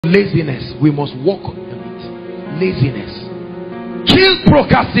laziness. We must walk on it. Laziness. Kill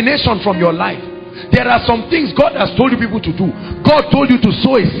procrastination from your life. There are some things God has told you people to do. God told you to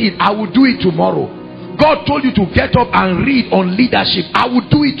sow a seed. I will do it tomorrow. God told you to get up and read on leadership. I will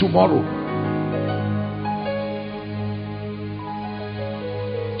do it tomorrow.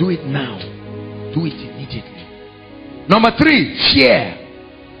 Do it now. Do it immediately. Number 3, fear.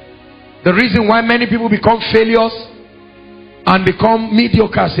 The reason why many people become failures and become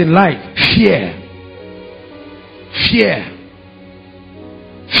mediocres in life. Fear. Fear.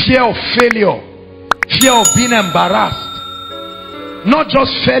 Fear of failure. Fear of being embarrassed. Not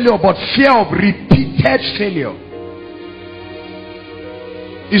just failure, but fear of repeated failure.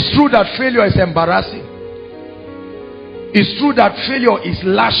 It's true that failure is embarrassing. It's true that failure is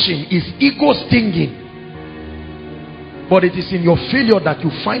lashing, is ego stinging. But it is in your failure that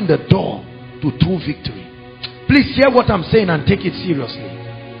you find the door to true victory. Please hear what I'm saying and take it seriously.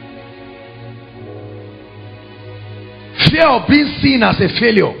 Fear of being seen as a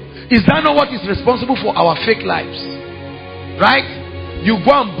failure. Is that not what is responsible for our fake lives? Right? You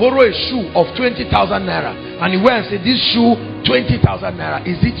go and borrow a shoe of 20,000 naira and you go and say, this shoe 20,000 naira.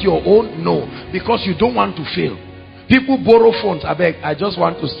 Is it your own? No. Because you don't want to fail. People borrow phones. I beg, I just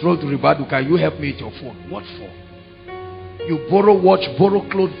want to stroll to Ribadu. Can you help me with your phone? What for? You borrow watch, borrow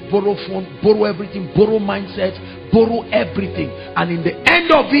clothes, borrow phone, borrow everything, borrow mindset, borrow everything. And in the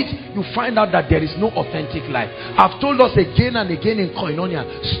end of it, you find out that there is no authentic life. I've told us again and again in Koinonia,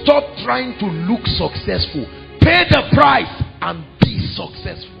 stop trying to look successful. Pay the price and be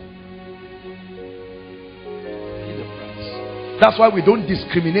successful. Pay the price. That's why we don't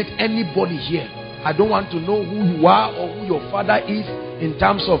discriminate anybody here. I don't want to know who you are or who your father is in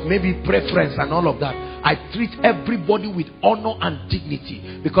terms of maybe preference and all of that. I treat everybody with honor and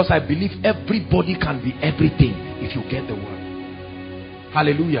dignity because I believe everybody can be everything if you get the word.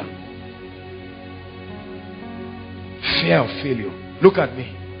 Hallelujah. Fear of failure. Look at me.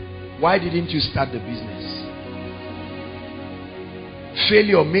 Why didn't you start the business?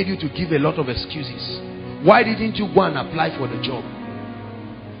 Failure made you to give a lot of excuses. Why didn't you go and apply for the job?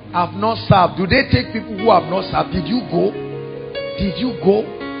 I've not served. Do they take people who have not served? Did you go? Did you go?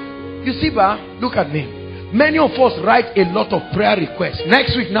 You see, look at me. Many of us write a lot of prayer requests.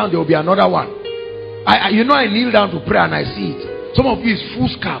 Next week now there will be another one. You know I kneel down to pray and I see it. Some of you is full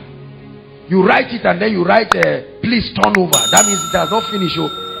scam. You write it and then you write please turn over. That means it has not finished.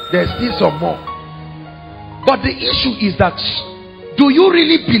 There's still some more. But the issue is that, do you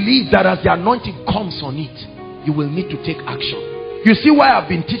really believe that as the anointing comes on it, you will need to take action? You see why I've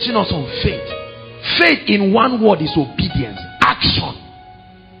been teaching us on faith. Faith in one word is obedience. Action.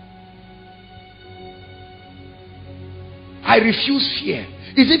 I refuse fear.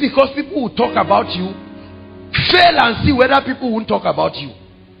 Is it because people will talk about you? Fail and see whether people won't talk about you.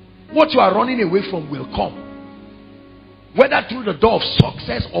 What you are running away from will come. Whether through the door of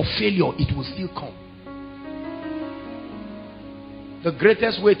success or failure, it will still come. The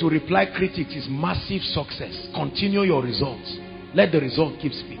greatest way to reply critics is massive success. Continue your results. Let the result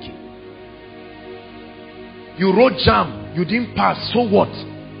keep speaking. You wrote JAM, you didn't pass, so what?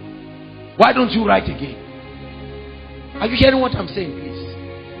 Why don't you write again? Are you hearing what I'm saying, please?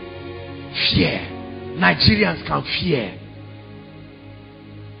 Fear. Nigerians can fear.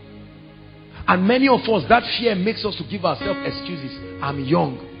 And many of us, that fear makes us to give ourselves excuses. I'm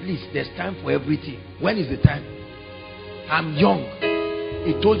young. Please, there's time for everything. When is the time? I'm young.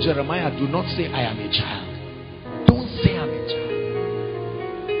 He told Jeremiah, do not say I am a child. Don't say I'm a child.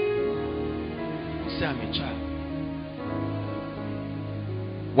 Don't say I'm a child.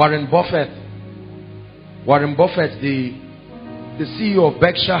 Warren Buffett, the CEO of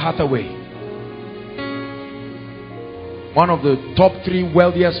Berkshire Hathaway, one of the top 3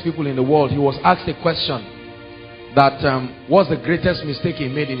 wealthiest people in the world, he was asked a question that what's the greatest mistake he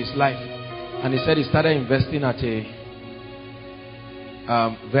made in his life? And he said he started investing at a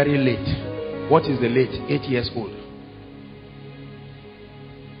very late. What is the late? 8 years old.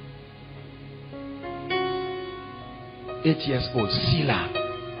 Sila.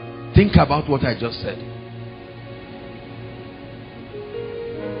 Think about what I just said.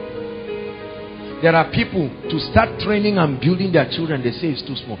 There are people to start training and building their children, they say it's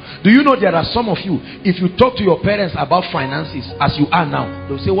too small. Do you know there are some of you, if you talk to your parents about finances as you are now,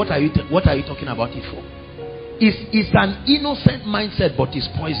 they'll say, what are you talking about it for? It's an innocent mindset, but it's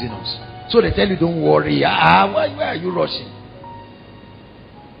poisonous. So they tell you, don't worry. Why are you rushing?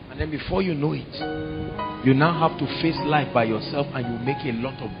 And then before you know it, you now have to face life by yourself and you make a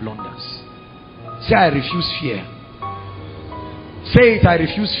lot of blunders. Say, I refuse fear. Say it, I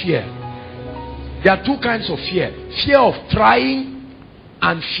refuse fear. There are 2 kinds of fear. Fear of trying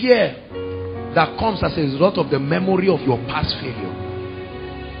and fear that comes as a result of the memory of your past failure.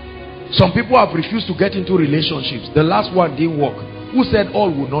 Some people have refused to get into relationships. The last one didn't work. Who said all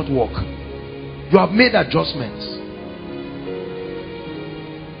will not work? You have made adjustments.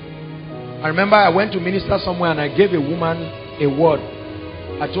 I remember I went to minister somewhere and I gave a woman a word.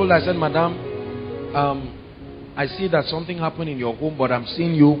 I told her, I said, Madam, I see that something happened in your home, but I'm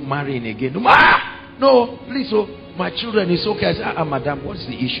seeing you marrying again. No, please, oh, my children, it's okay. I said, Madam, what's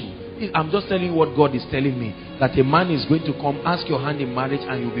the issue? I'm just telling you what God is telling me. That a man is going to come, ask your hand in marriage,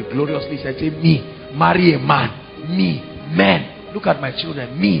 and you'll be gloriously said, say, me, marry a man. Me, men. Look at my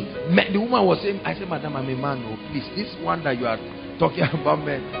children. Me, men. The woman was saying, I said, Madam, I'm a man. No, please. This one that you are talking about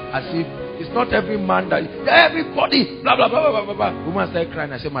men, as if it's not every man that, everybody, blah, blah, blah, blah, blah, blah. The woman started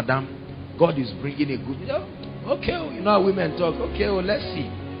crying. I said, Madam, God is bringing a good, okay, you know how women talk. Okay, let's see.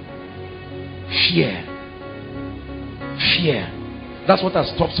 Fear. Fear. That's what has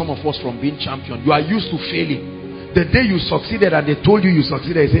stopped some of us from being champion. You are used to failing. The day you succeeded and they told you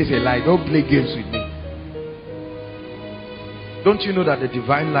succeeded, they say it's a lie. Don't play games with me. Don't you know that the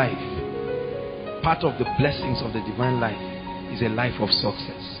divine life, part of the blessings of the divine life, is a life of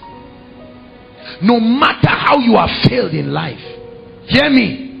success? No matter how you have failed in life, hear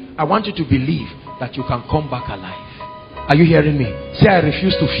me, I want you to believe that you can come back alive. Are you hearing me? Say, I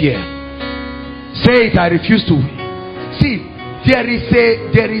refuse to fear. Say it, I refuse to. See, there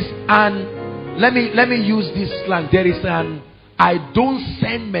is an, let me use this slang, there is an I don't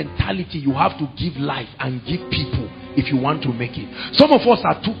send mentality. You have to give life and give people if you want to make it. Some of us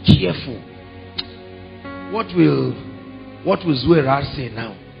are too careful. What will Zuerar say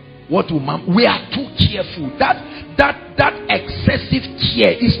now? What will Mom? We are too careful. That excessive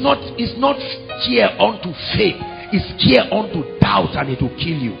care is not care unto faith. It's care unto doubt, and it will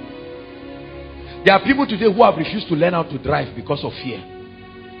kill you. There are people today who have refused to learn how to drive because of fear.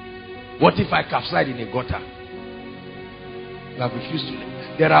 What if I capsize in a gutter? They have refused to learn.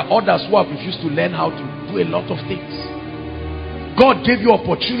 There are others who have refused to learn how to do a lot of things. God gave you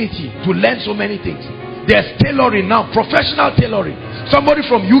opportunity to learn so many things. There's tailoring now, professional tailoring. Somebody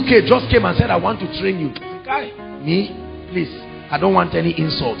from UK just came and said, I want to train you. Guy, me, please, I don't want any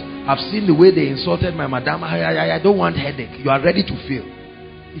insult. I've seen the way they insulted my madam. I don't want headache. You are ready to fail.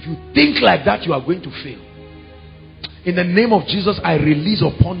 If you think like that, you are going to fail. In the name of Jesus, I release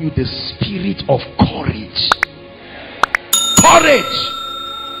upon you the spirit of courage. Courage.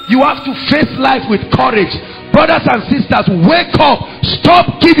 You have to face life with courage. Brothers and sisters, wake up.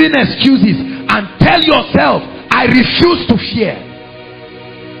 Stop giving excuses and tell yourself, I refuse to fear.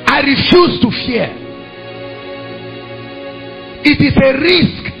 I refuse to fear. It is a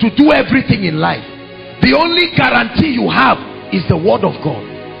risk to do everything in life. The only guarantee you have is the word of God.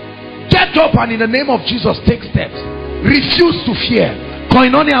 Get up and in the name of Jesus take steps. Refuse to fear.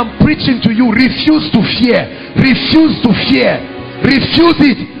 Koinonia, I'm preaching to you. Refuse to fear. Refuse to fear. Refuse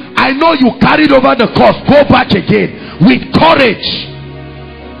it. I know you carried over the cross. Go back again with courage.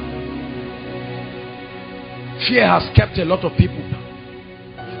 Fear has kept a lot of people.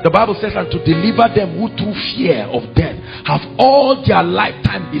 The Bible says, and to deliver them who through fear of death have all their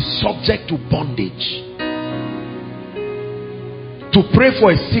lifetime been subject to bondage. To pray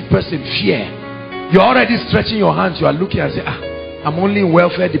for a sick person, fear. You're already stretching your hands. You are looking and say, I'm only in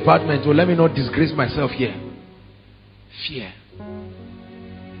welfare department, so let me not disgrace myself here. Fear.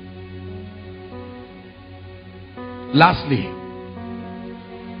 Lastly,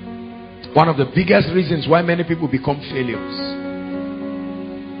 one of the biggest reasons why many people become failures: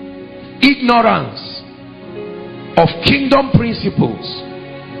 ignorance of kingdom principles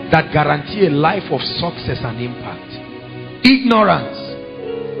that guarantee a life of success and impact. Ignorance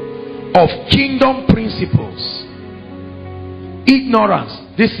of kingdom principles. Ignorance.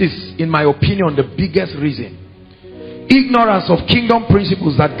 This is, in my opinion, the biggest reason. Ignorance of kingdom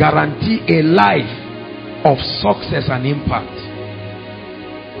principles that guarantee a life of success and impact.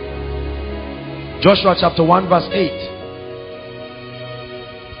 Joshua chapter 1 verse 8.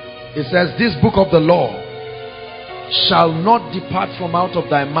 It says, this book of the law shall not depart from out of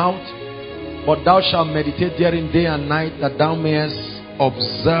thy mouth, but thou shalt meditate therein day and night, that thou mayest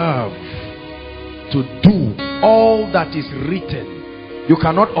observe to do all that is written. You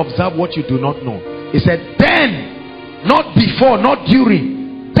cannot observe what you do not know. He said, then, not before, not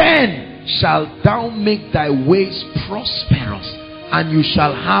during, then shalt thou make thy ways prosperous, and you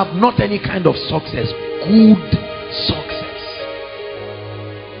shall have not any kind of success, good success.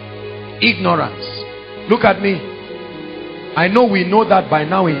 Ignorance. Look at me. I know we know that by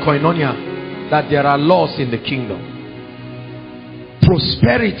now in Koinonia, that there are laws in the kingdom.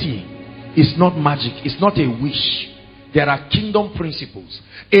 Prosperity is not magic. It's not a wish. There are kingdom principles.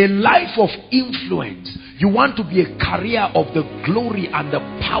 A life of influence. You want to be a carrier of the glory and the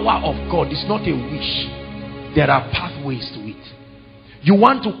power of God. It's not a wish. There are pathways to it. You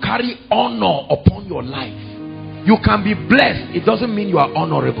want to carry honor upon your life. You can be blessed. It doesn't mean you are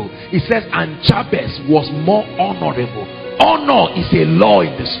honorable. It says, and Jabez was more honorable. Honor is a law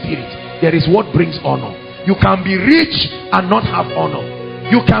in the spirit. There is what brings honor. You can be rich and not have honor.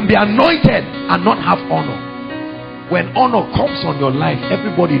 You can be anointed and not have honor. When honor comes on your life,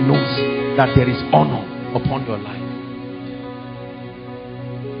 everybody knows that there is honor upon your life.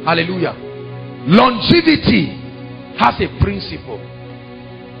 Hallelujah. Longevity has a principle.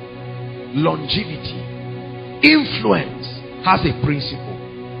 Longevity. Influence has a principle.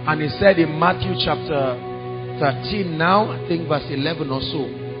 And he said in Matthew chapter 13 now, I think verse 11 or so,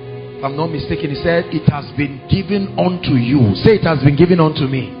 if I'm not mistaken, he said, it has been given unto you. Say, it has been given unto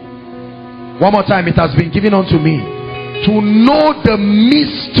me. One more time, it has been given unto me to know the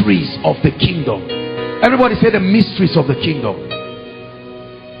mysteries of the kingdom. Everybody say the mysteries of the kingdom.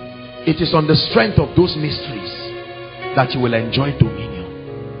 It is on the strength of those mysteries that you will enjoy dominion.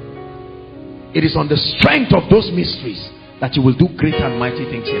 It is on the strength of those mysteries that you will do great and mighty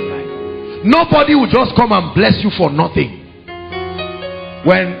things in life. Nobody will just come and bless you for nothing.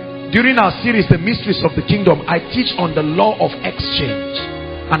 When during our series, The Mysteries of the Kingdom, I teach on the law of exchange.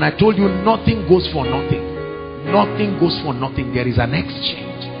 And I told you nothing goes for nothing. Nothing goes for nothing. There is an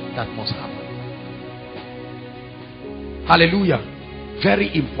exchange that must happen. Hallelujah.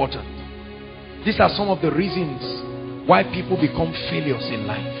 Very important. These are some of the reasons why people become failures in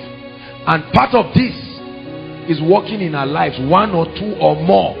life. And part of this is working in our lives, one or two or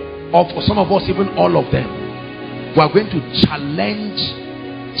more, or for some of us even all of them. We are going to challenge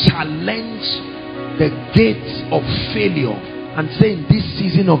the gates of failure and say, in this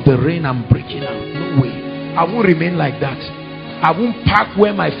season of the rain, I'm breaking out. No way. I won't remain like that. I won't park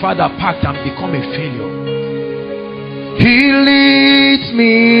where my father parked and become a failure. He leads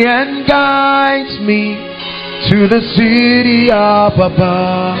me and guides me to the city of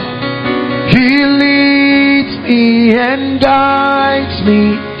above. He leads me and guides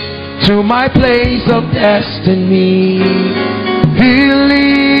me to my place of destiny. He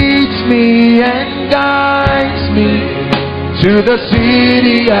leads me and guides me to the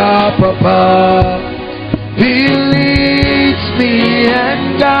city up above. He leads me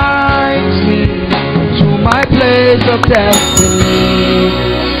and guides me to my place of destiny.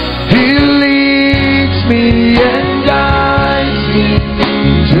 He leads me and guides me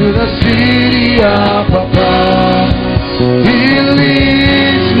to the city up above. He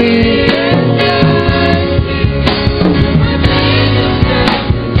leads me and guides me.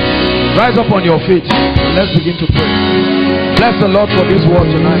 Rise up on your feet. Let's begin to pray. Bless the Lord for this word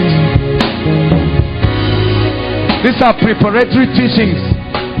tonight. These are preparatory teachings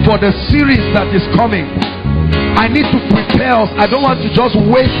for the series that is coming. I need to prepare us. I don't want to just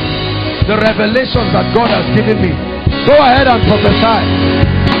waste the revelations that God has given me. Go ahead and prophesy.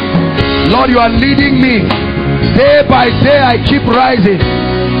 Lord, you are leading me. Day by day I keep rising.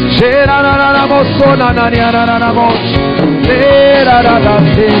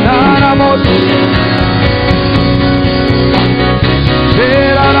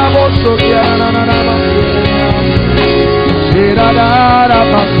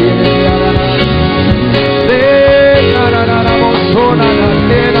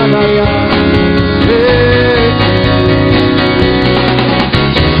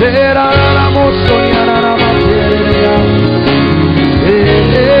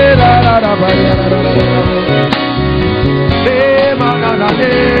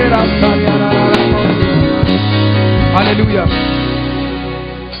 Hallelujah.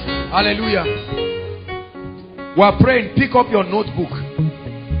 Hallelujah. We are praying. Pick up your notebook.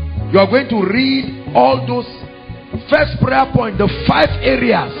 You are going to read all those. First prayer point, the 5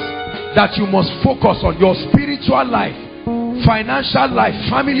 areas that you must focus on: your spiritual life, financial life,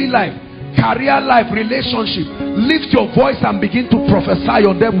 family life, career life, relationship. Lift your voice and begin to prophesy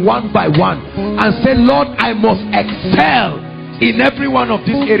on them one by one and say, Lord, I must excel in every one of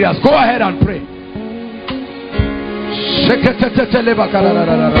these areas. Go ahead and pray.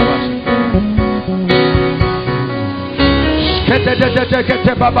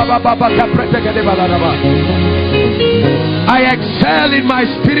 I excel in my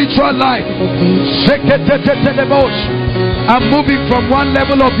spiritual life. I'm moving from one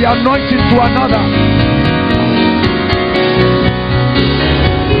level of the anointing to another.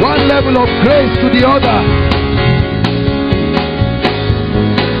 One level of grace to the other.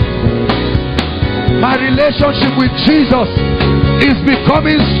 My relationship with Jesus is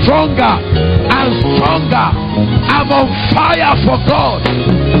becoming stronger and stronger. I'm on fire for God.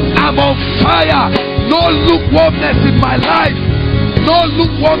 I'm on fire. No lukewarmness in my life. No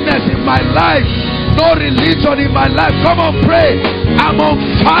lukewarmness in my life. No religion in my life. Come on, pray. I'm on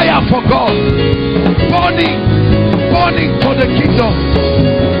fire for God. Burning. Burning for the kingdom.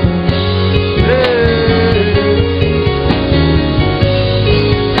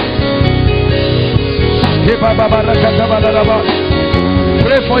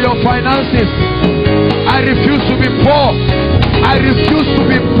 Pray for your finances. I refuse to be poor. I refuse to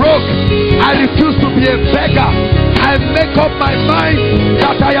be broke. I refuse to be a beggar. I make up my mind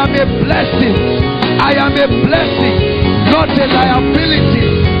that I am a blessing. I am a blessing, not a liability.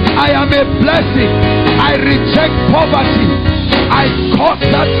 I am a blessing. I reject poverty. I curse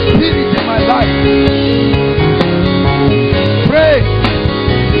that spirit in my life. Pray.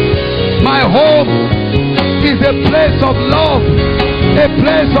 My home is a place of love, a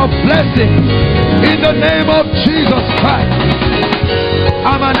place of blessing. In the name of Jesus Christ.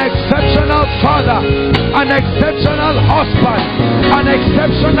 I'm an exceptional father, an exceptional husband, an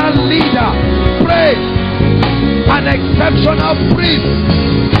exceptional leader. Pray. An exceptional priest.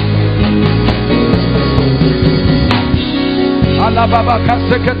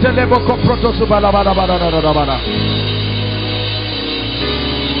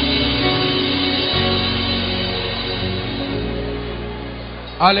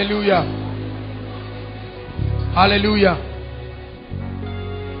 Hallelujah. Hallelujah.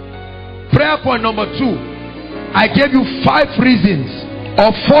 Prayer point number 2. I gave you 5 reasons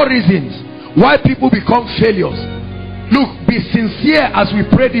or 4 reasons why people become failures. Look, be sincere as we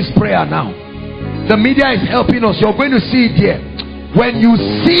pray this prayer now. The media is helping us. You're going to see it here. When you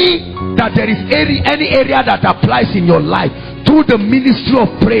see that there is any area that applies in your life, through the ministry of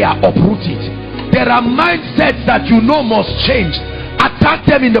prayer, uproot it. There are mindsets that you know must change. Attack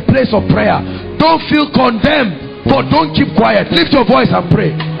them in the place of prayer. Don't feel condemned, but don't keep quiet. Lift your voice and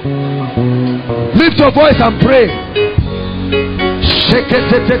pray. Lift your voice and pray.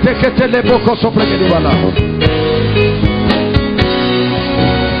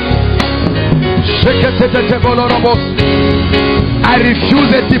 I refuse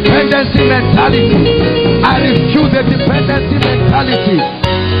a dependency mentality. I refuse a dependency mentality.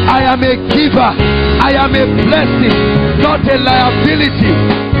 I am a giver. I am a blessing, not a liability.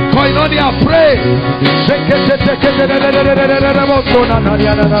 Koinonia, pray.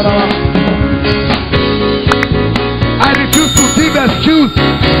 I refuse to give excuse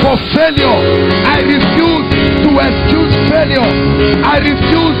for failure. I refuse to excuse failure. I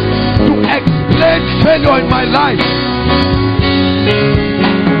refuse to explain failure in my life.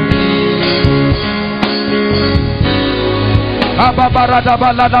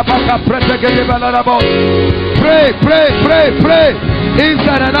 Pray, pray, pray, pray.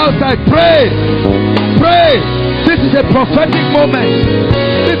 Inside and outside, pray. Pray. This is a prophetic moment.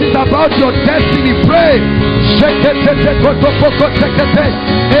 This is about your destiny. Pray.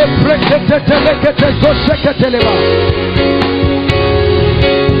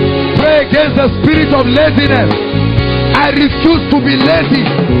 Pray against the spirit of laziness. I refuse to be lazy.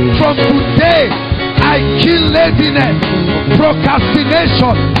 From today, I kill laziness,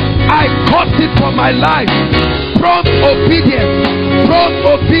 procrastination. I cut it from my life. Prompt obedience. Prompt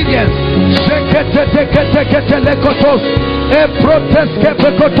obedience.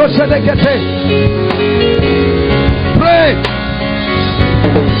 Pray.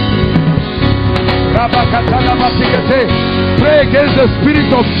 Pray against the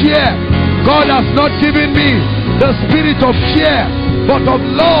spirit of fear. God has not given me the spirit of fear, but of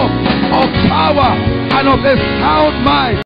love, of power, and of a sound mind.